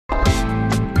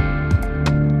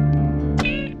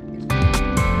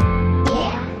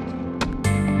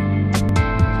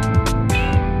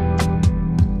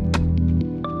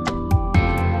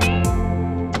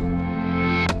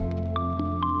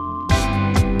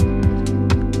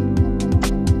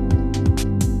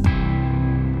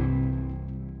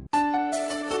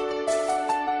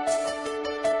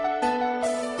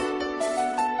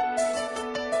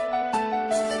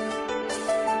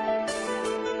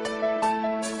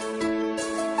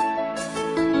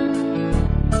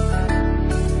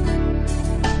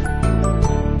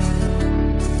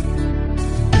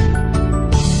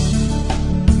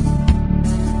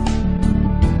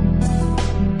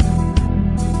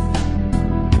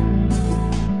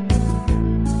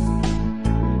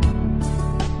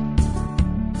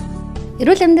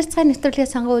Эрүүл амьдралцгай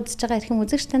нэвтрүүлгээ сонгон үзэж байгаа эрхэм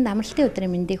үзэгчдэнд амралтын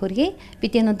өдрийн мэндийг хүргэе.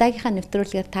 Бид энэ удаагийнхаа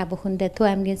нэвтрүүлгээр та бүхэндээ Төв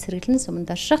аймгийн сэргэлэн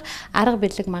суманд орших арга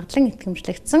биелэг магадлан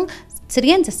итгэмжлэгдсэн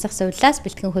цэргийн засах сувлаас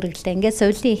бэлтгэн хүргэлтэй. Ингээд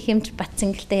сувлын их хэмж бат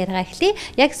цэнгэлтэй яриага эхлэе.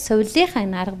 Яг сувлынхаа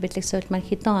энэ арга биелэг сувл маань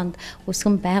хэдэн онд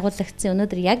үсгэн байгуулагдсан.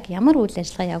 Өнөөдөр яг ямар үйл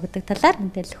ажиллагаа явагддаг талаар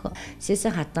мэдээлэх үү.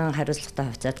 Сисийн хатан хариуцлагатай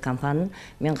хувьцаат компани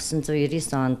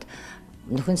 1999 онд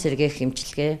нөхөн сэргээх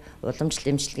эмчилгээ,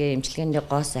 уламжлалт эмчилгээний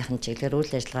гоо сайхан чиглэлээр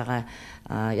үйл ажиллагаагаа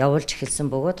явуулж эхэлсэн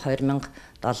бөгөөд 2007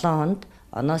 онд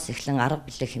оноос эхлэн арга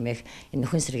биелэг хэмээх энэ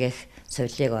нөхөн сэргээх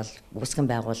сувлыг бол үүсгэн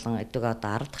байгуулан эдэг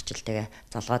одоо 10 дахь жилтэйгээ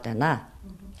залгаад байна.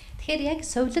 Тэгэхээр яг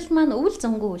сувлал маань өвөл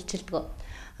зөнгөө үйлчилдэг үү?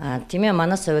 Тийм ээ,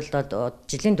 манай сувлд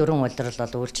жилийн 4 улирал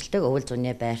бол үйлчилдэг, өвөл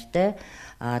зүүнээ байртай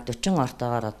 40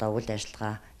 ортоогоор одоо үйл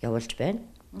ажиллагаа явуулж байна.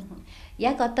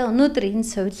 Яг одоо өнөөдөр энэ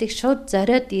сувлыг шууд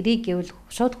зориод ирэх гэвэл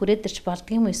шууд хүрээд ирч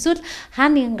болдго юм эсвэл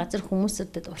хааны газар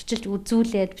хүмүүсүүдэд урчилж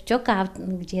үзүүлээд бичок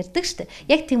авна гэж ярьдаг шүү дээ.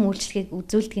 Яг тийм үйлчлэгийг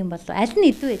үзүүлдэг юм болов аль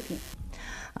нь илүү байдаг юм?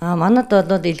 Манад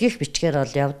бол илгээх бичгээр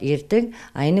бол ирдэг.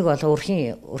 Энийг бол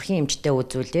өрхийн эмчтэй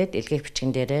үзүүлээд илгээх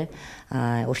бичгэн дээрээ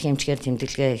өрхийн эмчгээр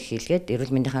тэмдэглэгээ хийлгээд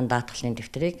эрүүл мэндийн даатгалын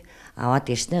дэвтрийг аваад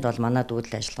ирснээр бол манад үйл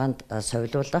ажиллагаанд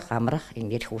совилуулах, амрах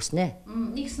ирэх үүснэ.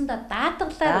 Нэгсэндээ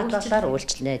даатгалаар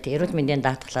үйлчлэнэ. Эрүүл мэндийн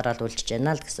даатгалаар бол үйлчж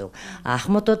байна л гэсэн үг.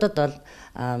 Ахмадуудад бол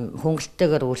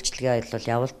хөнгөлөлтөөр үйлчлэгээ бол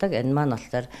явуулдаг. Энэ маань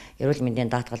болохоор эрүүл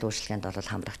мэндийн даатгал үйлчлэгээнд бол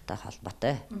хамрагтай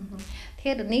холбоотой.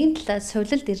 Тэгэхээр нэгэн талаас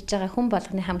сувлалд ирж байгаа хүн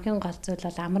болгоны хамгийн гол зүйл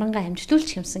бол амрангаа амжилуулж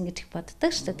хэмсэн гэж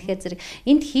боддог шүү дээ. Тэгэхээр зэрэг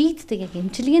энд хийгддэг яг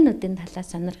эмчилгээнүүдийн талаас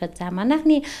сонирхоод за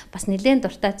манайхны бас нэлээд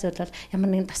дуртай зүйл бол ямар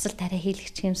нэгэн тосол тариа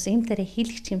хийлгэж хэмсэн, эм тариа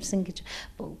хийлгэж хэмсэн гэж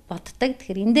боддог.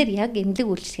 Тэгэхээр энэ дээр яг эмнэлэг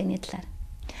үйлчлэгээний талаар.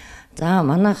 За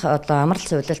манайх одоо амралт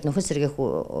сувлалт нөхөн сэргээх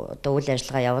одоо үйл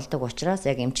ажиллагаа явуулдаг учраас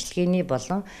яг эмчилгээний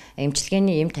болон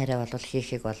эмчилгээний эм тариа бол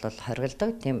хийхийг бол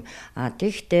хоригддаг. Тийм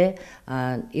тэгэхдээ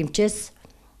эмчээс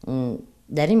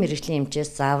нарийн мэргэжлийн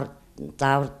эмчээс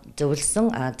заавар зөвлөсөн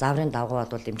зааврын дагуу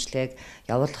бол эмчилгээг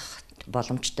явуулах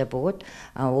боломжтой бөгөөд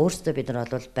өөрсдөө бид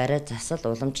нар бол барай засал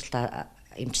уламжлалт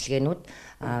эмчилгээнүүд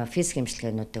физик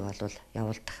эмчилгээнүүдийг бол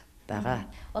явуулдаг байгаа.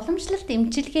 Уламжлалт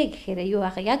эмчилгээ гэхээр юу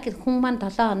байгаа? Яг хүн маань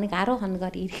 7 хоног 10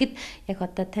 хоногоор ирэхэд яг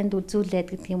одоо танд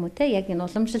үзүүлээд гэдэг юм уу те? Яг энэ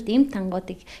уламжлалт эм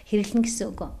тангуудыг хэрэглэн гэсэн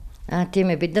үг үү?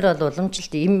 Тийм ээ, бид нар бол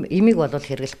уламжлалт эмийг бол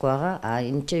хэрэглэхгүй байгаа.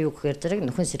 Энэ ч юу гэхээр зэрэг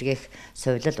нөхөн сэргээх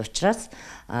сувлал учраас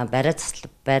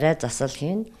барай засал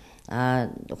хийн.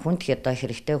 Хүнд одоо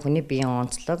хэрэгтэй хүний биеийн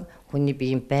онцлог, хүний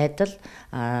биеийн байдал,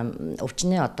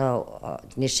 өвчний одоо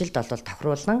нэршилд бол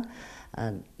тохируулан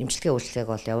эмчилгээ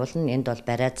үйлчлэгийг бол явуулна. Энд бол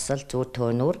барай засал, зүүр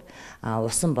төөнүүр,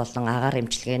 усан болон агаар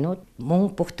эмчилгээнүүд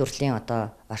мөн бүх төрлийн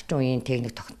одоо орчин үеийн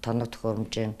техник тоног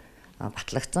төхөөрөмжийн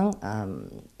батлагдсан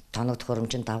тоног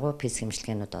төхөөрөмжийн дагуу физик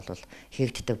эмчилгээнүүд бол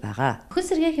хийгддэг байгаа. Нөхөн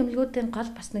сэргээх эмнэлгүүдийн гол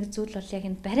бас нэг зүйл бол яг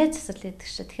энэ барай засал гэдэг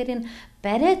шүү. Тэгэхээр энэ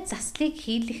барай заслыг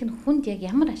хийлгэх нь хүнд яг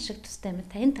ямар ашиг тустай юм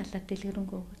та энэ талаар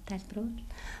дэлгэрэнгүй тайлбарвал.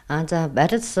 За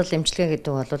барай засал эмчилгээ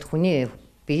гэдэг бол хүний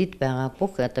биед байгаа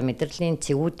бүх одоо мэдрэлийн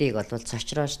цэгүүдийг бол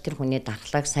цочроож тэр хүний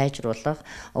дархлааг сайжруулах,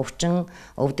 өвчин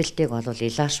өвдөлтийг бол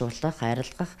илаашруулах,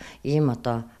 арилгах ийм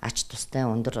одоо ач тустай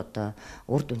өндөр одоо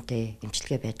үр дүнтэй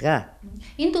эмчилгээ байдаг.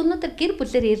 Энд өнөөдөр гэр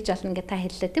бүлээр ирж олно гэж та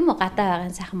хэллээ тийм үү? Гадаа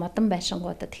байгаа сайхан модон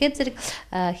байшингуудад. Тэгэхээр зэрэг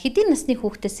хэдийн насны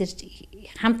хүүхдээс ирж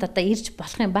хамт одоо ирж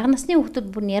болох юм. Бага насны хүүхдүүд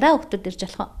бүр яраа хүүхдүүд ирж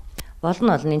болох уу?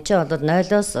 Болно энэ ч бол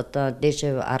 0-оос одоо дээш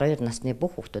 12 насны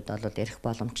бүх хүүхдүүд бол ирэх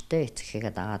боломжтой, эцэгхийгээ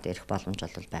дагаад ирэх боломж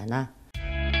бол байна.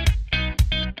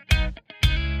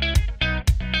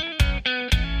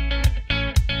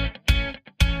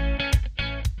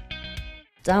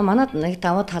 За манад нэг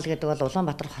давуу тал гэдэг бол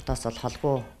Улаанбаатар хотоос бол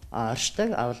холбоо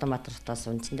оршдог. Улаанбаатар хотоос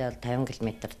үндсэндээ 50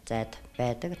 км зайд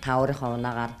байдаг. Та өөрийнхөө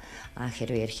унаагаар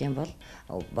хэрвээ ирэх юм бол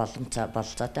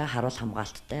болцоотой харуул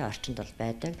хамгаалттай орчинд бол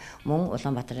байдаг. Мөн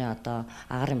Улаанбаатарын одоо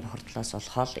агарын бохирдлоос бол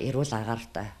хол эрүүл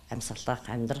агаартай амьсгалах,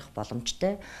 амьдрах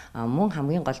боломжтой. Мөн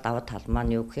хамгийн гол давуу тал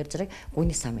маань юу гэхээр зэрэг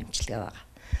гүний сам эмчилгээ байгаа.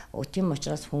 Тийм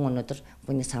учраас хүн өнөөдөр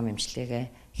гүний сам эмчилгээгээ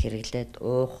хэрэглээд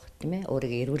уух тийм ээ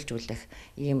өөрийгөө эрүүлжүүлэх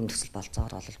ийм нөхцөл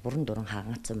болцоогоор бол бүрэн дүрэн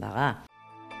хаагацсан байгаа.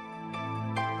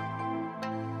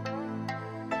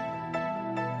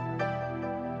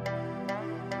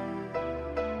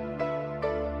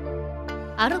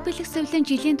 Арга биелэх сувлын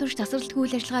жилийн турш тасралтгүй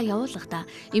үйл ажиллагаа явуулахдаа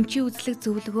эмчийн үзлэг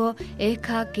зөвлөгөө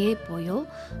ЭКГ буюу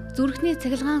зүрхний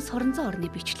цахилгаан соронзон орны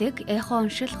бичлэг, эхо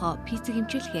оншилгоо, физик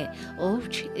эмчилгээ,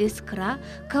 увч, эскра,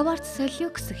 кварц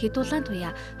солиукс хэдулаан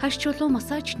туяа, хаш чулуун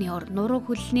массажны ор, нуруу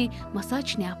хөлний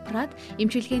массажны аппарат,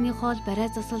 эмчилгээний хоол, барай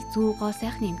засал, зүү гоо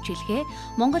сайхны эмчилгээ,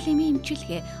 Монгол эмийн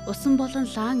эмчилгээ, усан болон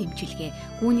лаан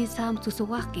эмчилгээ, гүүний саам цус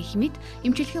угаах гэх мэт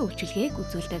эмчилгээ үйлчилгээг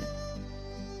үзүүлдэг.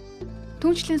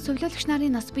 Түүнчлэн сувлуулагч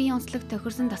нарын нас биеийн онцлог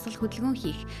тохирсон дасгал хөдөлгөөн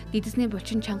хийх, дэдэсний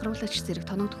булчин чангаруулагч зэрэг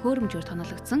тоногд хөөрөмжөөр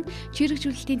тонологдсон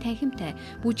чирэгжүүлэлтийн танхимтай,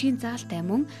 бүжгийн заалтай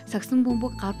мөн сагсан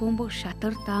бөмбөг, гар бөмбөг,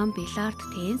 шатар, даам, бильярд,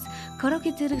 теннис,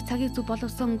 караоке зэрэг цагийг зөв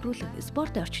боловсон өнгөрүүлэх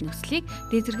спортын орчин нөхцөлийг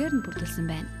дэзэргээр нь бүрдүүлсэн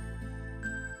байна.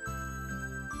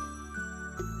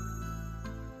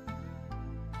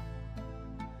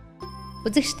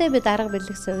 Үзэгчтэй бид арга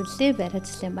бэлэг сувлын бариа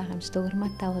цэцлийн багамж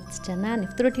төгөрмөтэй уулзж байна.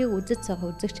 Нэвтрүүлгийг үзэж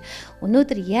байгаа үзэгч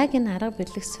өнөөдөр яг энэ арга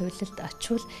бэлэг сувлалд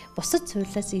очивол бусад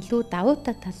сувлаас илүү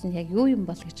давуутай тал нь яг юу юм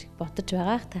бол гэж бодож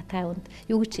байгаа. Та хүнд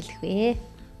юу гэж хэлэх вэ?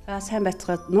 За сайн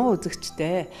байцгаад нуу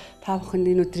үзэгчтэй. Та бүхэнд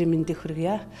энэ өдрийн мэндийг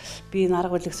хүргье. Би энэ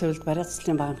арга бэлэг сувлалд бариа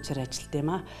цэцлийн багамчаар ажилладаг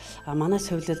юм аа. Манай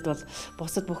сувлалд бол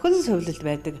бусад бүхэн сувлалд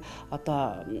байдаг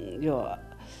одоо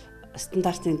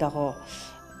стандартын дагуу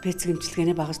бэцэг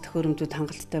имчилгээний багаж төхөөрөмжүүд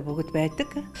хангалттай бүгд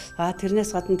байдаг.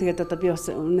 Тэрнээс гадна тэгээд одоо би бас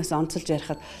өмнөөс онцолж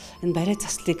ярихад энэ бариа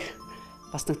заслыг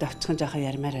бас нэг давчхан жаахан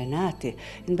ярмаар байна.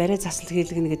 Энэ бариа засал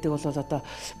хийлгэнэ гэдэг бол одоо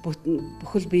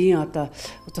бүхэл биеийн одоо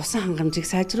цусан хангамжийг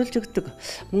сайжруулж өгдөг.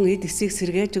 Мөн эд эсийг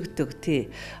сэргээж өгдөг.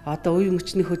 Одоо үе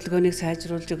мөчний хөдөлгөөнийг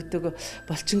сайжруулж өгдөг.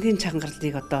 Булчингийн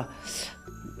чангарлыг одоо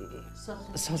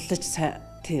суллаж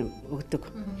өгдөг.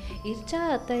 Ирж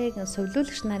байгаа одоо яг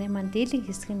сувлуулагч нарын маань дийлэн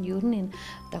хэсэг нь ер нь энэ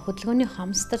одоо хөдөлгөөний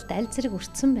хомсдолд аль зэрэг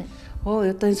өртсөн байна.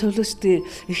 Одоо энэ сувлуулагчдын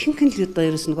ихэнх нь л одоо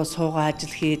ерөөс нөгөө суугаа ажил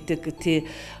хийдэг,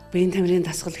 биеийн тамирын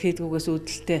дасгал хийдгүүгээс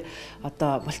үүдэлтэй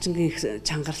одоо булчингийн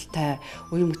чангаралтай,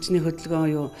 үе мөчний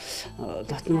хөдөлгөөн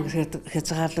дотномог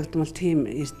хязгаарлагдмал тийм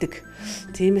ирдэг.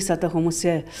 Тиймээс одоо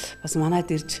хүмүүсээ бас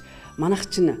манайд ирж манайх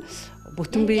чинь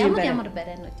бүтэн биеийн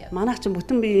бариа. Манайх чинь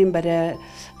бүтэн биеийн бариа,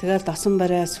 тэгэл досон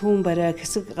бариа, сүүн бариа,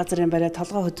 хэсэг газрын бариа,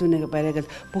 толгой хөдөөний бариа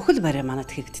гэл бүхэл бариа манайд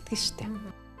хийгддэг шүү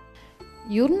дээ.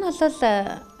 Ер нь бол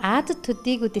Азид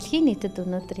төдийгүй дэлхийн нийтэд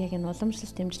өнөөдөр яг энэ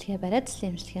уламжлалт имчилгээ, бариа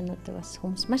цэцлийн имчилгээнүүдийг бас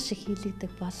хүмүүс маш их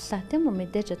хийлэгдэг боллоо. Тийм үү?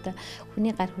 Мэдээж одоо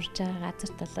хүний гар хүрж байгаа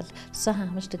газарт бол цусан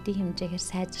хангамж төдий хэмжээгээр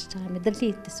сайжирч байгаа,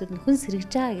 мэдрэлийн эдэсүүд нөхөн сэргэж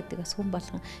байгаа гэдэг бас хүн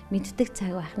болгон мэддэг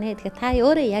цаг байх нэ. Тэгэхээр та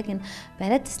өөрөө яг энэ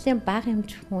бариа цэцлийн бага хэмж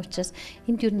хүн учраас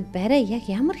энд ер нь бариа яг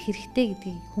ямар хэрэгтэй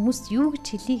гэдгийг хүмүүс юу гэж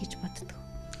хэлье гэж боддог.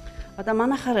 Одоо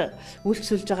манайхаар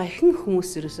үйлчлүүлж байгаа ихэнх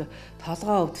хүмүүс ерөөсө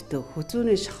толгоо өвддөг,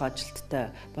 хүзүүний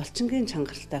шохоожилттай, булчингийн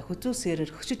чангаралтай, хүзүү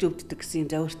сэрээр хөшиж өвддөг гэсэн юм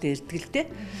завьртай ирдэг л дээ.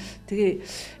 Тэгээ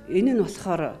энэ нь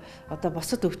болохоор одоо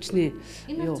босод өвчний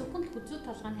энэ зөвхөн хүзүү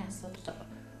толгойн асуудал.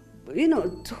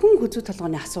 Энэ зөвхөн хүзүү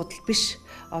толгойн асуудал биш.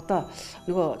 Одоо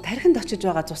нөгөө тархинд очиж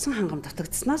байгаа цусан хангам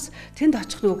дутагдсанаас тэнд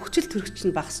очих нөгөө хүчил төрөгч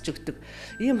нь багасч өгдөг.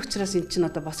 Ийм учраас эн чинь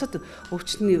одоо босод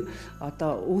өвчтний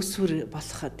одоо үүсвэр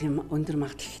болох тийм өндөр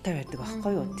магадлалтай байдаг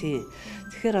байхгүй юу?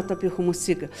 Тэгэхээр одоо би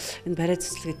хүмүүсийг энэ бариа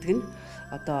цэцэл гэдэг нь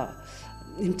одоо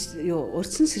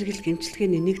урьдчилан сэргийлэх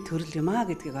эмчилгээний нэг төрөл юм аа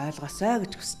гэдгийг ойлгосоо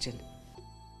гэж хүсэж байна.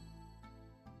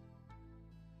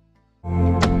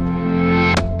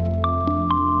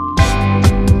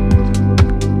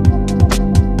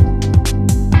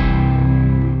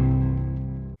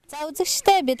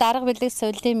 Үзэгчтэй бид арга бэлэг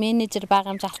сувлын менежер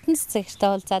багамж алтан цэцэгчтэй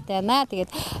уулзаад байна.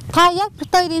 Тэгээд та яг бит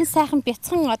хоёрын сайхан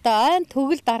бяцхан одоо ойн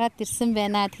төгөлд ороод ирсэн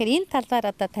байна. Тэгэхээр энэ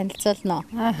талаар одоо танилцуулна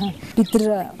уу? Бид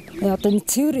нар одоо энэ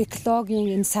цэвэр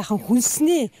экологийн энэ сайхан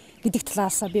хүнсний гэдэг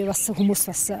талаас би бас хүмүүс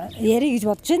бас ярих гэж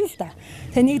бодож байна л да.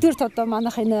 Тэгээ нэгдүгürt одоо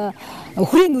манайх энэ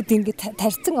өхрийнүүд ингэ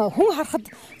тарцсан хүн харахад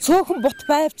цөөхөн бут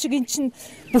байвчиг эн чинь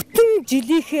бүтэн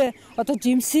жилийнхээ одоо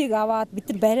жимсийг аваад бид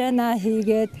нар барианаа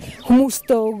хийгээд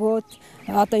хүмүүстээ өгөөд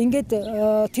одоо ингээд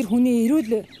тэр хүний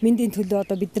эрүүл мэндийн төлөө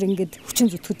одоо бид нар ингээд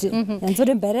хүчин зүтгэж янз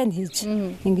бүрийн бариан хийж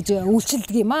ингэж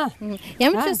үйлчилдэг юм аа.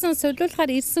 Ямар ч байсан сувлуулахаар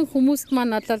ирсэн хүмүүст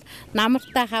маань бол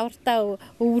намартай, хавартай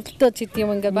өвөрлөдөөд гэдэг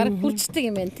юм ингээд баг хүрчдэг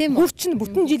юм байна тийм үү? Хүрчин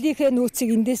бүтэн жилийнхээ нөөцийг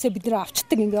эндээсээ бид нар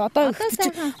авчдаг ингээд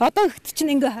одоо ихт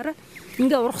чинь ингээд хараа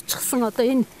ингээд урахчихсан одоо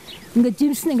энэ ингээд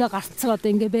жимс нь ингээд гарцсан одоо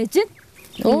ингээд байж байна.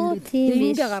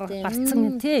 Тийм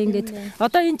гарцсан тий ингээд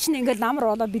одоо эн чинь ингээд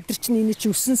намар болоо бид нар чинь энэ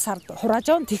чинь 9 сард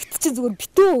хурааж байгаа. Тэгт чинь зүгээр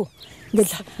битүү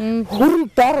ингээд хөрөн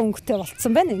дор өнгөтэй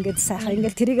болцсон байна. Ингээд сайхан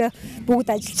ингээд тэрийг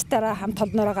бүгд ажилчдаараа хамт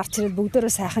олноороо гарч ирээд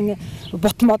бүгдээрээ сайхан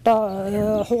бут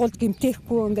модоо хугалд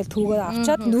гимтээхгүй ингээд түүгээ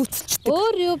авчаад нөөцлчдэг.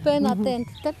 Өөр юу байна одоо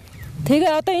энэ дотор?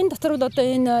 Тэгээ одоо энэ дотор бол одоо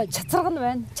энэ чацарга нь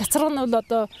байна. Чацарга нь бол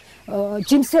одоо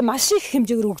жимсээ маш их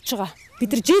хэмжээгээр өгж байгаа.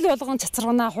 Бид нар жил болгон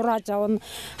цацарганаа хурааж авна,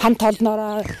 хамт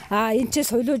олноороо энэ ч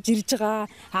соёлож ирж байгаа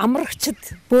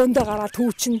амрагчд бөөндөө гараад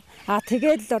түүчин.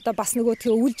 Тэгээд л одоо бас нөгөө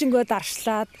тэгээ үйлжингөө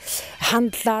даршлаад,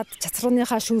 хандлаад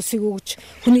цацарганыхаа шүүсийг өгж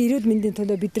хүний эрүүл мэндийн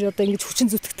төлөө бид нар одоо ингэж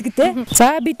хүчин зүтгэдэг дээ.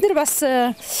 За бид нар бас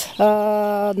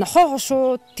нохоо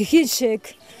хошуу, тэхийн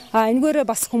шиг Энэгээрээ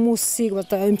бас хүмүүсийг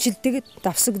одоо эмчилдэг,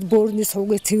 давсаг бөөрийн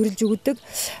сувгийг цэвэрлж өгдөг.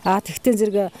 Тэгтээ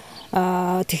зэрэг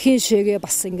тэхийн шигээ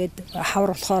бас ингээд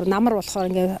хавар болохоор, намар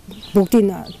болохоор ингээд бүгдийг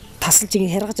тасалж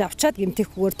ингэ хэргэж авчаад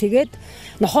гэмтээхгүйгээр тэгээд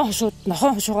нохоо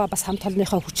хошуугаа бас хамт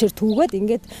олонныхаа хүчээр түүгээд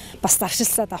ингээд бас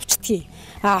даршилсаад авчдгийг.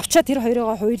 Авчаад тэр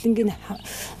хоёроо хуйлангийн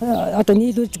одоо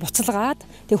нийлүүлж буцалгаад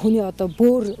тэг хүний одоо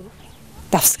бөөр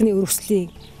давсганы өрөвслийн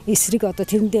эсрэг одоо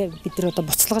тэрэндээ бид нар одоо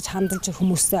буцалгаж хандалж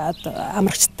хүмүүстэй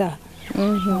амрагчтай.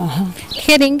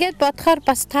 Тэгэхээр ингээд бодохоор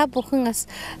бас та бүхэн бас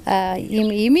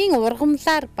ийм эмийн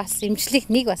ургамлаар бас эмчлэх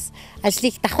нэг бас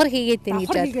ажлыг давхар хийгээд байна гэж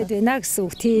байна. Давхар хийгээд байна гэсэн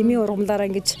үг. Тийм эмийн ургамлаараа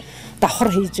ингэж давхар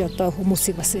хийж одоо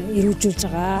хүмүүсийг бас эрүүжүүлж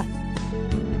байгаа.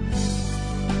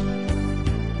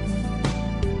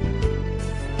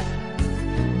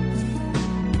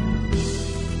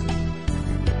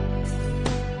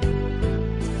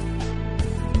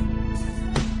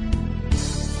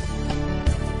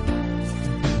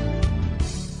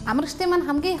 Амрагчдын маань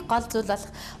хамгийн их гол зүйл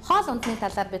болох хоол ундны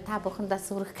талаар би та бүхэндээ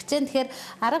сүрэх гэж байна. Тэгэхээр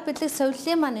арга бэлэг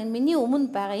совилын маань энэ миний өмнө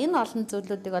байгаа энэ олон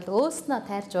зүйлүүдийг бол өөснөө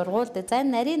тайрж ургуулдаг. За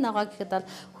энэ нарийн ногоо гэхэд бол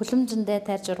хүлэмжиндээ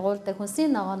тайрж ургуулдаг.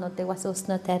 Хүнсийн ногоонуудыг бас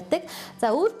өөснөө тайрдаг.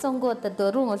 За үр зөнгөө одоо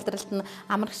дөрвөн үлдэрэлт нь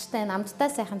амрагчтай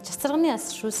амттай сайхан чацарганы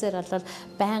ас шүүсээр бол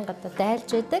байнга одоо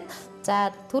дайлж байдаг.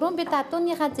 За түрүүн бид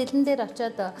адууныхаа зэлэн дээр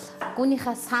очиод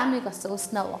гүнийхээ саамыг бас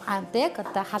өөснөө ухаандаг.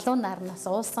 Одоо халуун нарнаас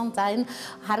уусан. За энэ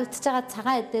харагдаж байгаа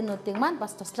цагаан эдээнүүдийг маань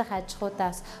бас туслах аж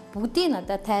ахуйдаас бүгдийг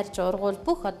одоо тайрж ургуул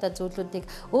бүх одоо зүйлүүдийг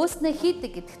өөснөө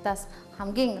хийдэг гэдэгтээс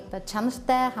хамгийн одоо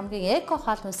чанартай, хамгийн эко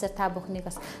хоол хүнсээр та бүхнийг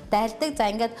бас дайлдаг. За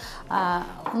ингээд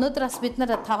өнөөдөр бас бид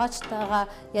нар тоогоочтойгоо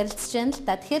ярилцж байна л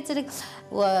да. Тэгэхээр зэрэг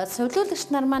сувилуулагч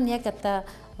нар маань яг одоо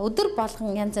өдөр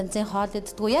болгон янз янзын хоол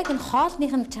иддэг. Яг энэ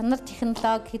хоолныхын чанар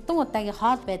технологи хэдэн удаагийн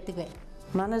хоол байдаг вэ?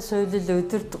 Манай соёлол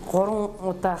өдөрт 3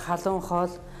 удаа халуун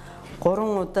хоол, 3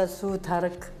 удаа сүү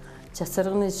тараг,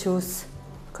 чацарганы шүүс,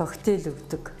 коктейл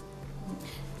өгдөг.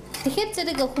 Тэгэхээр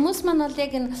зэрэг хүмүүс маань бол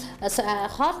яг энэ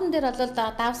хоолн дээр бол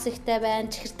давс ихтэй байна,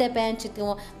 чихэртэй байна ч гэдэг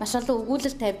юм уу маш олон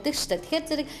өгүүлэл тавьдаг шүү дээ. Тэгэхээр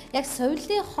зэрэг яг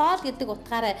соёлын хоол гэдэг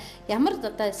утгаараа ямар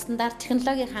одоо стандарт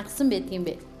технологиг хангасан байдаг юм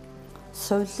бэ?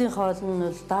 Соёлын хоол нь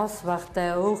бол давс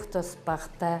багтай, өөх тос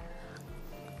багтай.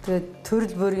 Тэгээд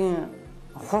төрөл бүрийн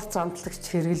хурц амтлагч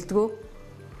хэрэгэлдэг.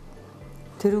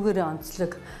 Тэрүүгээр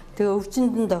онцлог. Тэгээ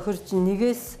өвчнөд нь тохирч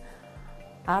 1-ээс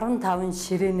 15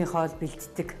 ширээний хоол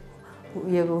бэлддэг.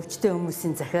 Яг өвчтэй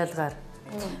хүмүүсийн захиалгаар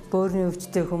бөөрийн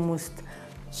өвчтэй хүмүүст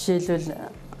жишээлбэл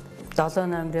 7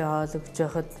 номерын хоол өгч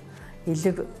байхад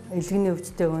элэгний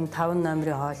өвчтэй хүн 5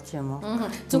 номерын хоол ч юм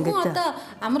уу. Зөвхөн одоо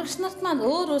амрагч нарт маань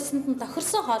өөр өөрсөнд нь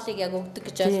тохирсон хоолыг яг өгдөг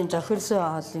гэж байна. Тийм, тохирсон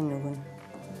хоолыг өгнө.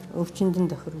 Өвчнөд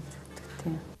нь тохируулж өгдөг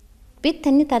тийм. Бид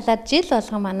таны талаар жил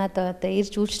болгон манад одоо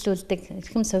ирж үйлчлүүлдэг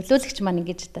эрхэм совилуулагч маань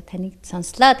ингэж одоо таныг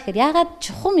сонслоо. Тэгэхээр яагаад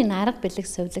чухам энэ арга бэлэг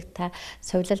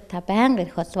совилал та байнга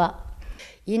ирэх болов?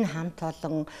 Энэ хамт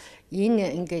олон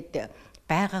энэ ингээд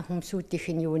байгаа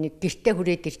хүмүүсийн юу нэг гэртээ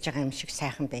хүрээд ирж байгаа юм шиг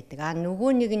сайхан байдаг.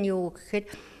 Нөгөө нэг нь юу гэхээр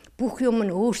бүх юм нь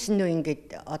өөрснөө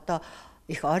ингээд одоо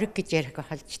их ориг гэж ярих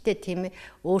холжтэй тийм ээ.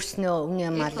 Өөрснөө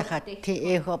үнэ малахад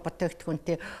эхо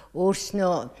ботогтхүнтэй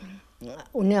өөрснөө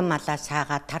үнэ малаа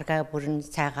саагаад таргаа бүрэн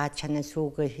цайгаа чанаа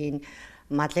сүүгээ хийн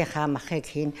малынхаа махыг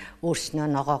хийн өөрснөө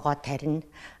ногоогоо тарина.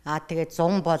 Тэгээд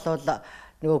 100 болвол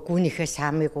нөгөө гүнийхээ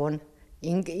саамыг уuna.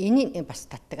 Энийг бас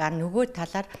татдаг. Нөгөө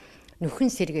талаар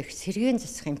нөхөн сэргээн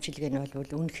засах эмчилгээ нь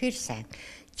бол үнэхээр сайн.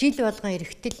 Жил болгон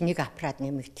эрэхтэл нэг аппарат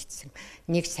нэмэгдсэн,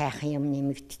 нэг сайхан юм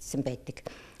нэмэгдсэн байдаг.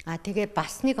 Тэгээ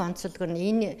бас нэг онцлог нь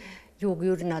энэ юуг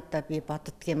ер нь одоо би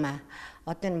боддөг юм аа.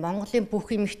 Одоо энэ Монголын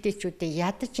бүх эмэгтэйчүүдээ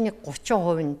ядаж нэг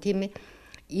 30% нь тийм ээ.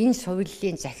 Энэ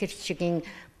сувиллын захир шиг энэ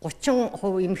 30%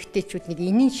 эмэгтэйчүүд нэг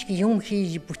энийн шиг юм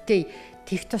хийж бүтээ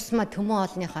тех тусмаа төмөн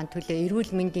олныхаа төлөө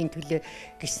эрүүл мэндийн төлөө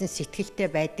гэсэн сэтгэлтэй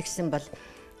байдагсан бол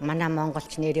манай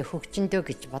монголч нэрээ хөгжөндөө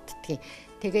гэж боддгийг.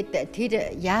 Тэгээд тэр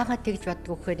яагаад тэгж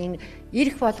боддог вэхээр энэ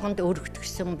эрх болгонд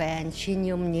өргөтгсөн байна, шин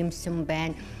юм нэмсэн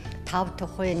байна, тав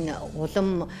тухайн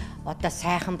улам одоо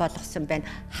сайхан болгосон байна.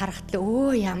 Харахад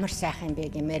өө ямар сайхан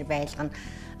бэ гэмээр байлгана.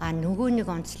 Нөгөө нэг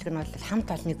онцлог нь бол хамт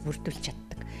олныг бүрдүүлж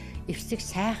чаддаг. Эвсэг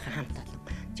сайхан хамт олон.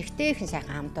 Жигтэйхэн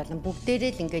сайхан хамт олон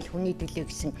бүгдээрээ л ингээл хүний төлөө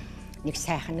гэсэн нэг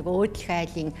сайхан нэг өөдөл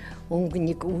хайлын өнгө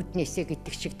нэг үүднээсээ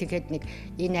гэдэг шиг тэгээд нэг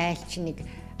энэ айл чи нэг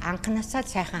анханасаа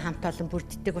сайхан хамт олон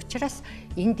бүрддэг учраас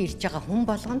энд ирж байгаа хүн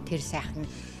болгоно тэр сайхан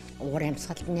уур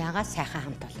амьсгалынхаа сайхан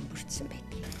хамт олон бүрдсэн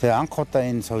байдаг. Тэгээ анх удаа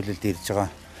энэ соёлд ирж байгаа.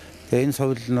 Тэгээ энэ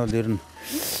соёл нь бол ер нь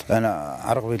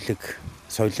арга билэг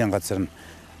соёлын газар нь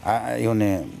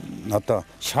юуны одоо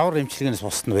шавар эмчилгээнээс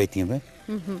бусд нь байдаг юм байна.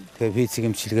 Тэгээ физик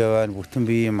эмчилгээ байна, бүтэн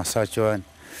биеийн массаж байна.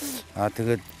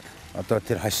 Тэгээд одоо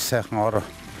тэр хаш сайхан ор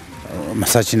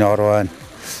массажны ор байна.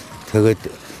 Тэгээд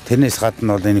тэрнээс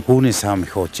гадна бол энэ гүүний саам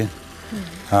их ууж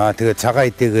байна. Тэгээд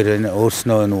цагаан эдээгээр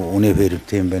өөрснөө үнэ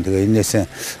фермтэй юм байна. Тэгээд энээс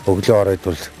өглөө ороод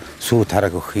бол сүү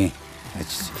тараг өгөх юм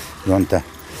юунда.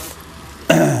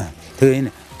 Тэгээ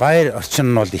энэ баяр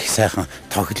орчин нь бол их сайхан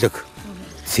тоглог.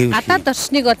 Гадаад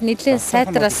орчныг бол нэлээд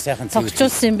сайтраас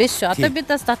тогтчулсан юм биш үү? Одоо бид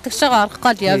бас дотгошоо орох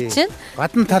гол явж байна.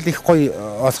 Гадна тал их гоё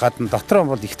оос гадна дотроо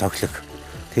бол их тоглог.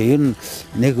 Тэгээ ер нь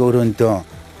нэг өрөөндөө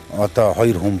одоо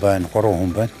 2 хүн байна, 3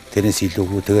 хүн байна. Тэрнээс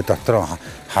илүүгүй. Тэгээ дотроо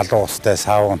халуун устай,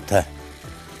 саавунтай.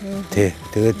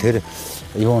 Тэгээ тэр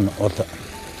юу нь бол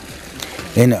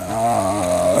энэ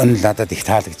надад их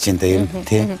таалагдж байна да юм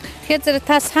тий. Тэгэхээр зэрэг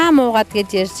та саам уугаад гэж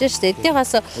ярьж штэ. Эднийх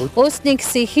бас өөсний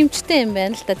гэсэн хэмжтэй юм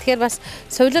байна л та. Тэгэхээр бас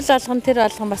сувлал болгон тэр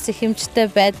болгон бас хэмжтэй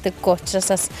байдаггүй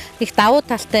учраас бас их давуу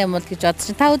талтай юм бол гэж бодож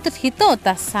байна. Та өдөрт хэдэн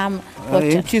удаа саам ууж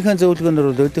байна? Эмчийнхээ зөвлөгөөнөөр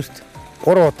бол өдөрт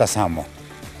 3 удаа саам уу.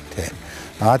 Тий.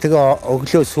 Тэгээ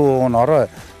өглөө сүүн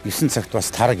орой 9 цагт бас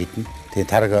тараг идэнэ.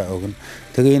 Тэгээ тараг өгнө.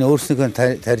 Тэгээ энэ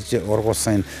өөрснийгөө тарьж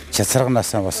ургуулсан энэ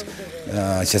чацарганаасаа бас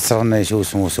чацарганы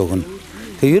шүүс хүмүүс өгнө.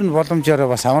 Тэгээ ер нь боломжоор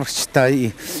бас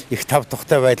амрагчтай их тав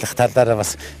тухтай байх талаараа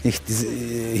бас их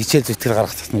хичээл зүтгэл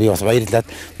гаргахад би бас баярлаад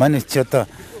манай чи одоо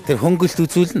тэр хөнгөлт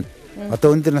үзүүлнэ.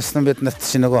 Одоо өндөр насны бид нарт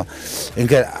чи нөгөө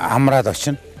ингээ амраад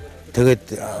очино.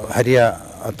 Тэгээд харьяа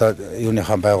одоо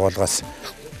юуныхаа байгууллагаас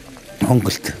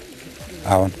хөнгөлт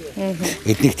аавна.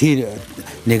 Эднийг тийм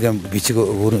нэг бичиг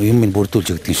юм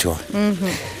бүрдүүлж өгдөг шүү.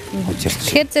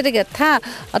 Тэгэхээр зэрэг та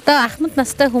одоо ахмад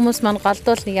настай хүмүүс маань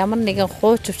голдуул ямар нэгэн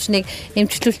хууч өвчнийг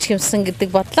эмчлүүлчих юмсан гэдэг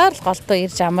бодлоор л голдуу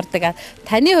ирж амардаг.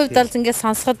 Таны хувьд бол ингээд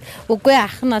сонсоход үгүй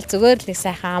ах нь бол зүгээр л нэг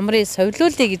сайхан амрын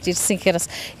совлуулъя гэж ирсэн гэхээр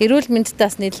бас эрүүл мэндэд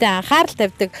бас нэлээд анхаарал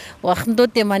тавьдаг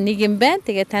ахмадуудын маань нэг юм байна.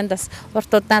 Тэгээ танд бас урт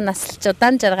удаан наслж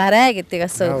удаан жаргаарай гэдэг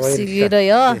бас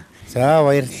өгсөөрөө. За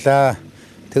баярлалаа.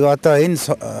 Тэгээ одоо энэ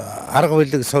арга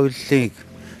билэг совллыг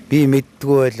би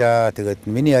мэддэггүй байлаа.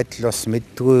 Тэгээд миний адил бас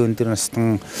мэддэггүй өндөр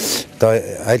настан одоо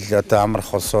аль одоо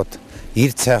амрах улсууд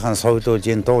эрд сайхан совлуулж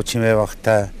энэ дуу чимээ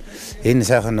багтаа энэ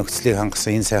сайхан нөхцөлийг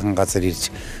хангасан энэ сайхан газар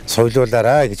ирж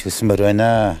совлуулаарай гэж хүсмээр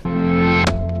байна.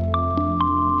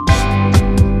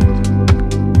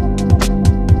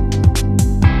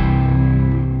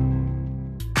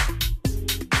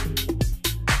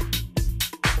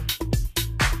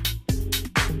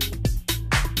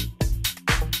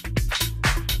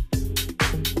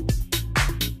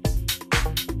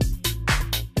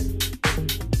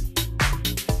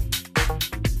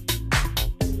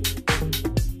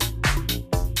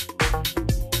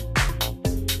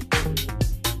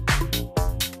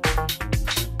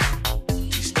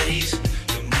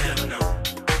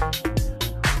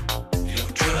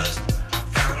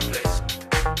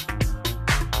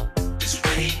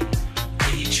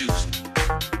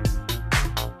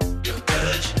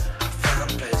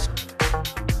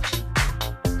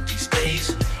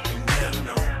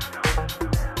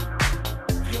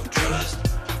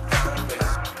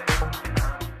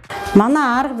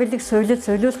 Манай арга билэг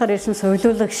совлуулахаар ирсэн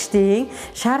совлуулагчдын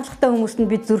шаардлагатай хүмүүст нь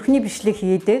бид зүрхний бичлэг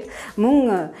хийдэг,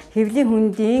 мөн хэвлийн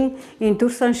хүндийн энэ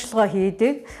дүрс онцлогоо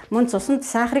хийдэг, мөн цуснд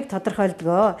сахарыг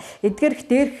тодорхойлдог. Эдгээрх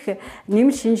дээрх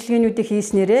нэмэлт шинжилгээнүүдийг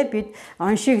хийснээрээ бид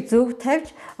оншийг зөв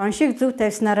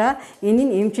тавьснараа энэ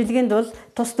нь эмчилгээнд бол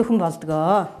тус төхөн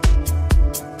болдог.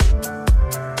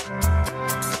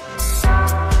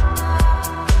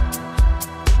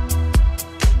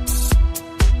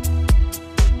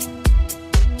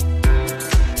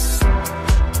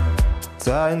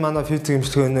 За энэ манай физик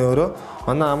эмчилгээний өөрөө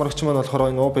манай амрагч маань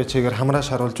болохоор энэ УБЧ-гээр хамраа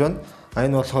шаруулж байна.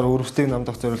 Энэ болохоор өрөвсдийг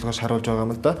намдах зорилгоор шаруулж байгаа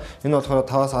юм л да. Энэ болохоор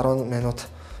 5-аас 10 минут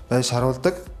байж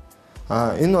шаруулдаг.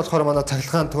 Энэ болохоор манай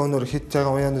цахилгаан төөнөр хит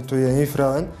байгаа уяаны туяа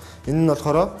инфра байна. Энэ нь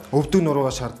болохоор өвдөг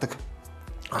нуруугаа шаарддаг.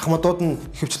 Ахмадууд нь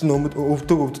ихэвчлэн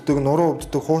өвддөг, нуруу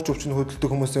өвддөг, хууч өвчин хөдөлдөг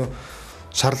хүмүүсийн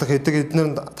шаарлага хийдэг.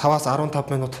 Эдгээр 5-аас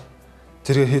 15 минут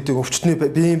зэрэг хийдэг. Өвчтний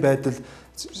биеийн байдал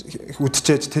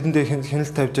үдчээж, тэрэндээ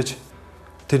хяналт тавьжээж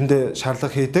тэрэндээ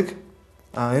шаарлага хийдэг.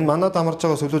 Энэ манад амарч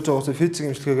байгаа солиулж байгаа физик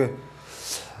эмчилгээгээ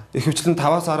ихэвчлэн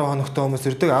 5-аас 10 хоногтой хүмүүс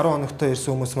ирдэг. 10 хоногтой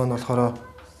ирсэн хүмүүс маань болохоор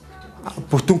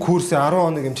бүтэн курсын 10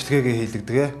 хоног эмчилгээгээ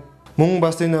хийлэгдэг. Мөн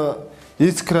бас энэ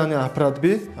искраны аппарат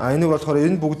бий. Энийг болохоор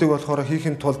энэ бүгдийг болохоор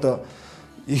хийхин тулд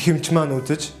их эмч маань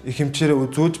үзэж, их эмчээрээ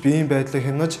үзүүлж, биеийн байдлыг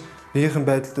хянаж, биеийн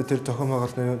байдалд тэр зохион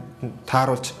байгуулалтыг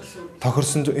тааруулж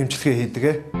тохирсон эмчилгээ хийдэг.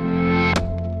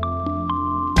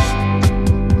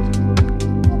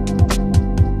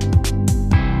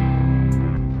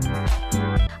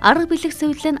 Арга бэлэг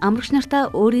сувилан амрагч нартаа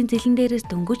өөрийн зэлэн дээрээс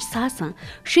дөнгөж саасан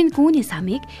шинэ гүүний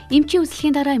самыг эмчийн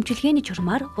үзлэхийн дараа эмчилгээний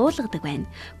чурмаар уулгадаг байна.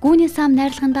 Гүүний сам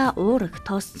найрлагандаа уураг,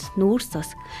 тос, нүүрс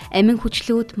ус, амин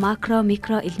хүчлүүд, макро,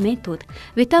 микро элементүүд,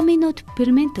 витаминууд,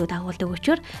 ферментүүд агуулдаг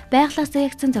учраас байглаасаа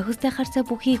ягцсан зохистой харцаа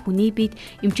бүхий хүний биед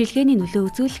эмчилгээний нөлөө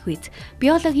үзүүлэх үз.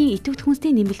 Биологийн идэвхтэй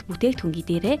хүнсний нэмэлт бүтээгдэхүүн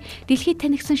дээрээ дэлхийд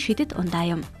танигдсан шидэд ундаа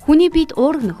юм. Хүний биед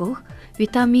уураг нөгөөх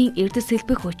витамин эрдэс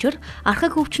сэлбэх учир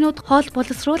архаг өвчнүүд хоол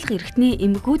боловсруулах эрхтний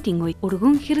эмгэгүүдийн үед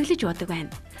өргөн хэрэглэж бодог байна.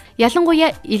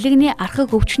 Ялангуяа илэгний архаг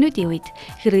өвчнүүдийн үед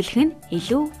хэрэглэх нь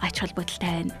илүү ач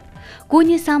холбогдолтой байна.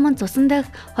 Гүүний сам нь цусан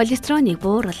дахь холестеролыг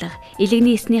бууруулах,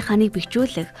 илэгний эсний ханыг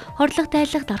бэхжүүлэх, хорлох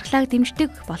тайлах дархлааг дэмждэг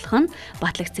болох нь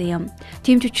батлагдсан юм.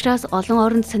 Тэмч учраас олон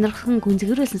оронд сонирхсан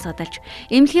гүнзгийрүүлсэн содолж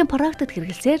эмнэлгийн практикт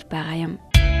хэрэгэлсээр байгаа юм.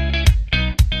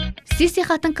 Сиси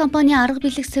хатан компани арга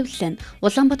бэлэг сувилан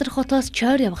Улаанбаатар хотоос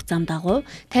Чойр явах зам дагуу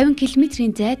 50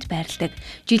 км-ийн зайд байрладаг.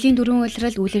 Жилийн 4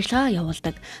 улирал үйл ажиллагаа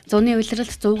явуулдаг. Зуны улиралд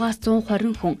 100-аас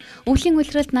 120 хүн, өвлийн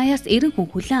улиралд 80-аас 90 хүн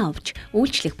хүлээн авч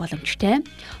үйлчлэх боломжтой.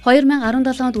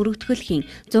 2017 онд өргөтгөлхийн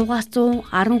 100-аас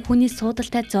 110 хүний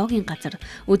суудалтай зоогийн газар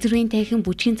үзрийн танхим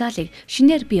бүжгийн залыг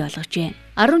шинээр бий болгожээ.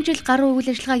 10 жил гаруй үйл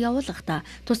ажиллагаа явуулахдаа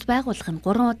тус байгууллага нь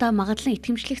 3 удаа магадлан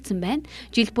итгэмжлэгдсэн байна.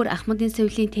 Жил бүр Ахмадын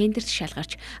сувилийн тендерт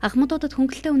шалгарч Ахмадуудад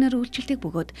хөнгөлөлтэй үнээр үйлчилдэг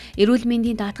бөгөөд эрүүл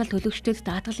мэндийн даатгал төлөгчдөд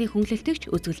даатгалын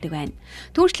хөнгөлөлтөгч үзүүлдэг байна.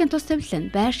 Түүнчлэн тус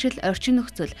сувилан байршил, орчин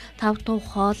нөхцөл, тав тух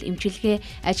хоол, эмчилгээ,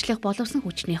 ажиллах боловсон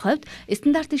хүчний хувьд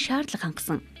стандартын шаардлага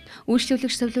хангасан.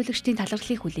 Үйлчлүүлэгч сувилуулагчдын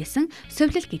талархлыг хүлээсэн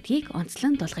сувилал гэдгийг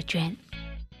онцлон дуулгаж байна.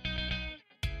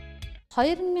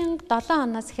 2007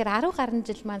 оноос ихэр 10 гаруй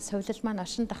жил маань сувилал маань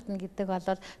оршин тогтно гэдэг бол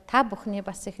та бүхний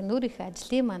бас их нүүр их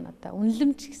ажлын маань одоо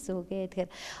үнэлэмж гэсэн үг ээ.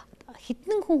 Тэгэхээр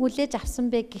хэдэн хүн хүлээж авсан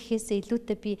бэ гэхээс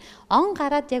илүүтэй би он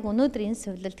гараад яг өнөөдөр энэ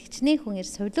сувилалд хичнээн хүн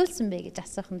сувилуулсан бэ гэж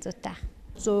асуух нь зүйтэй.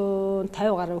 150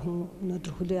 гаруй хүн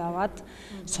өнөөдөр хүлээ аваад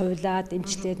сувилаад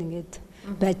эмчлээд ингээд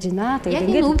байж байна. Тэгээд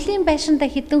ингээд өвлийн байшинда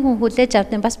хэдэн хүн хүлээж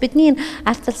авдیں۔ Бас бидний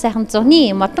алцал сайхан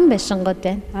зуны модон байшингууд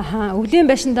байна. Аха, өвлийн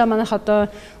байшинда манайх одоо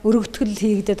өргөтгөл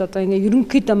хийгдээд одоо ингээд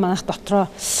ерөнхийдөө манайх дотроо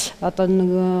одоо нэг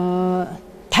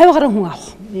 50 гаруй хүн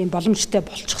авах юм боломжтой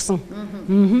болчихсон.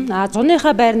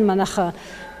 Зуныхаа байр нь манайх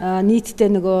нийтдээ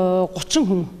нэг 30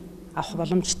 хүн авах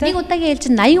боломжтой. Нэг удаагийн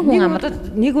ээлжинд 80 хүн амар.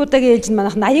 Нэг удаагийн ээлжинд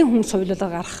манайх 80 хүн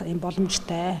сувилуулаад гарах юм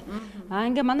боломжтой.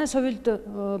 Ингээ манай сувилд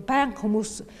байнга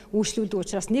хүмүүс үйлчлүүлдэг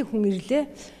учраас нэг хүн ирлээ.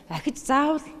 Ахиж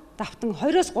заавал давтан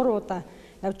 2-3 удаа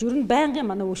явж ер нь байнгын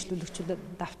манай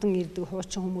үйлчлүүлэгчүүд давтан ирдэг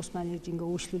хуучин хүмүүс маань ирж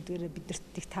ингээ үйлчлүүлдгээр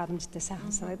бидэрт их тааламжтай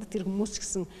сайхан санагдав. Тэр хүмүүс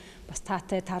гэсэн бас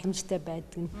таатай тааламжтай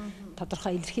байдаг нь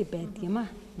тодорхой илэрхий байдаг юм аа.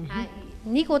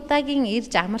 Нэг удаагийн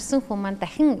ирж амарсан хүн маань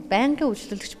дахин байнгын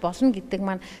үйлчлүүлэгч болно гэдэг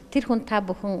маань тэр хүн та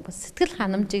бүхэн сэтгэл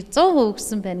ханамжийг 100%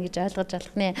 өгсөн байна гэж ойлгож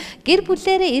болох нэ. Гэр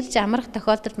бүлээрээ ирж амрах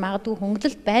тохиолдолд магадгүй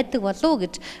хөнгөлөлт байдаг болов уу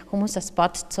гэж хүмүүс бас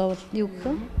бодцоовол юу гэх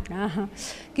юм?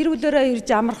 Гэр бүлээрээ ирж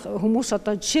амрах хүмүүс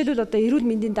одоо жишээлбэл одоо эрүүл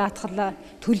мэндийн даатгалаа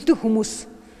төлдөг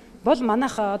хүмүүс бол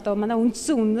манайх одоо манай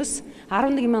үндсэн үнээс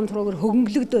 11 мянган төгрөгөөр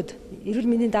хөнгөлөгдөөд эрүүл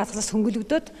мэндийн даатгалаас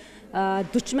хөнгөлөгдөөд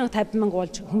 40 мянга 50 мянга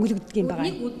болж хөнгөлөгддөг юм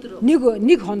байгаа.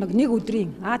 Нэг хоног, нэг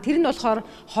өдрийн. Тэр нь болохоор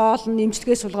хоол,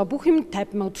 нэмжлэгээ сулгаа бүх юм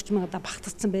 50 мянга 40 мянга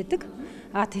багтагдсан байдаг.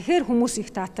 Тэгэхээр хүмүүс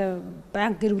их таатай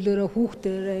банк гэр бүлээрээ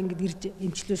хүүхдээрээ ингэж ирж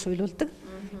эмчлээ суулдаг.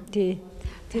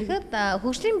 Тэгэхээр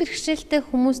хөгжлийн бэрхшээлтэй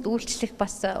хүмүүст үйлчлэх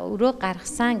бас өрөө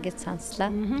гаргасан гэж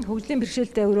сонслоо. Хөгжлийн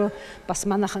бэрхшээлтэй өрөө бас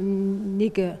манайх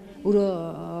нэг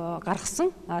өрөө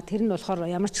гаргасан. Тэр нь болохоор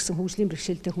ямар ч гэсэн хөгжлийн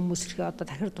бэрхшээлтэй хүмүүс их одоо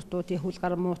тахир дутууд, хөл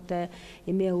гар муутай,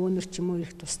 эмээ өөнөр ч юм уу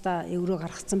их тусдаа өрөө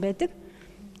гаргацсан байдаг.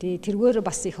 Тэргээр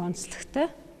бас их онцлогтой.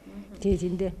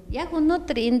 Тэндээ. Яг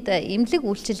өнөөдөр энд эмнэлэг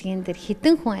үйлчилгээнд дэр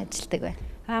хэдэн хүн ажилладаг вэ?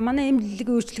 Манай эмнэлэг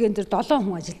үйлчилгээнд дэр 7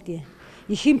 хүн ажилладаг.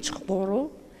 Их эмч 3,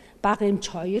 бага эмч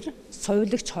 2,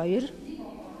 сувилагч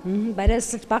 2,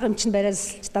 барайсалж бага эмч нь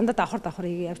барайсалж дандаа давхар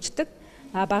явждаг.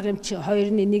 Бага эмч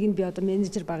 2-ны нэг нь би одоо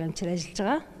менежер бага эмчээр ажиллаж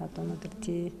байгаа. Одоо өнөөдөр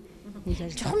нэг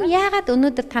ажиллаж байгаа. Чухам яагаад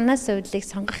өнөөдөр танаас сувилыг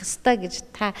сонгох ёстой гэж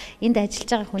та энд ажиллаж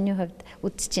байгаа хүний хувьд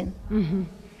үзэж байна?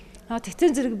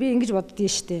 Тэгтэн зэрэг би ингэж боддгийн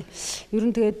штэ. Ер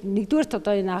нь тэгээд нэгдүгээрт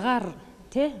одоо энэ агаар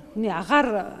хүний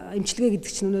агаар эмчилгээ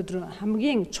гэдэг чинь өнөөдөр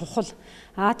хамгийн чухал.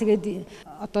 Тэгээд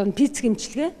одоо пицэг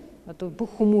эмчилгээ одоо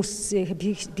бүх хүмүүсийн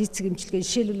пицэг эмчилгээ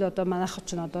жишээлбэл одоо манайх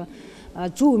ч одоо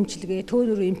зүү эмчилгээ,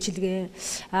 төөнөр эмчилгээ,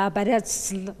 барай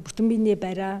засал, бүтэн биений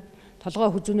барай,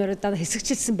 толгой хүзүүнээр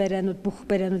хэсэгчилсэн барайнууд бүх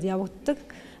барайнууд явагддаг.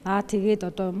 Тэгээд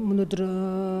одоо өнөөдөр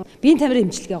биеийн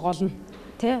тамирын эмчилгээ гол нь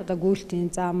одоо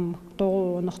гүйлтийн зам,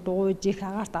 дугуй унах, дугуй жих,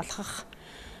 агаарт алхах,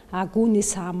 гүүний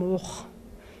сам уух.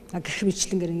 гэх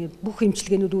мэтлэнгээр ингээд бүх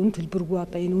эмчилгээнүүд үн төлбөргүй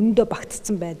одоо энэ өндөө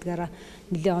багтцсан байдгаараа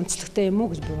нэлээд онцлогтой юм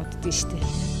уу гэж би боддоо шүү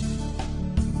дээ.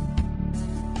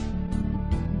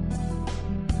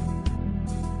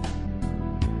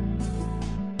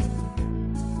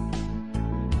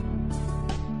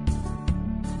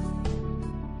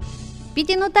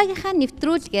 Бид энэ удаагийнхаа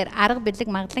нэвтрүүлгээр арга бэлэг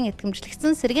магадлан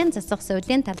итгэмжлэгдсэн сэргээн засах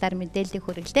сувилийн талаар мэдээлэл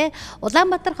хүргэлээ.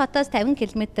 Улаанбаатар хотоос 50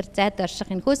 км зайд орших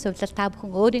энэхүү сувилал та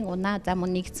бүхэн өөрийн унаа зам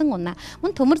нэгдсэн унаа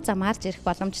мөн төмөр зам харж ирэх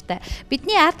боломжтой.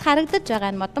 Бидний ард харагдаж байгаа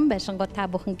энэ модон байшингууд та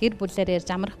бүхэн гэр бүлээр ирж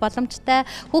амрах боломжтой.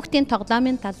 Хүүхдийн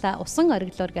тоглоомын талаа усан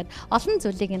ориглуур гээд олон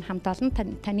зүйлийг энэ хамт олон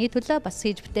таны төлөө бас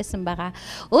хийж бүтээсэн байгаа.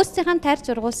 Өөрсдийнх нь тарьж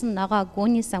ургуулсан ногоо,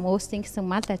 гүүний сан, өөрсдийн гэсэн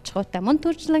мал аж ахуйтай мөн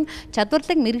төрчлөн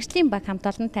чадварлаг мэрэгжлийн баг хамт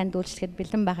олон танд үйлчлэхэд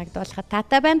бэлэн байгааг дуулахад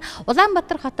таатай байна.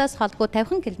 Улаанбаатар хотоос холгүй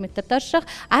 50 км дорших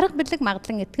арга бэлэг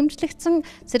магадлан итгэмжлэгдсэн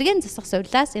сэргээн засах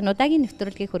сувилаас энэ удаагийн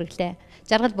нэвтрүүлгийг хүргэлээ.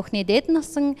 Жаргал бүхний дээд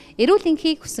носон эрүүл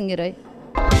энхийг хүсэн өрөө.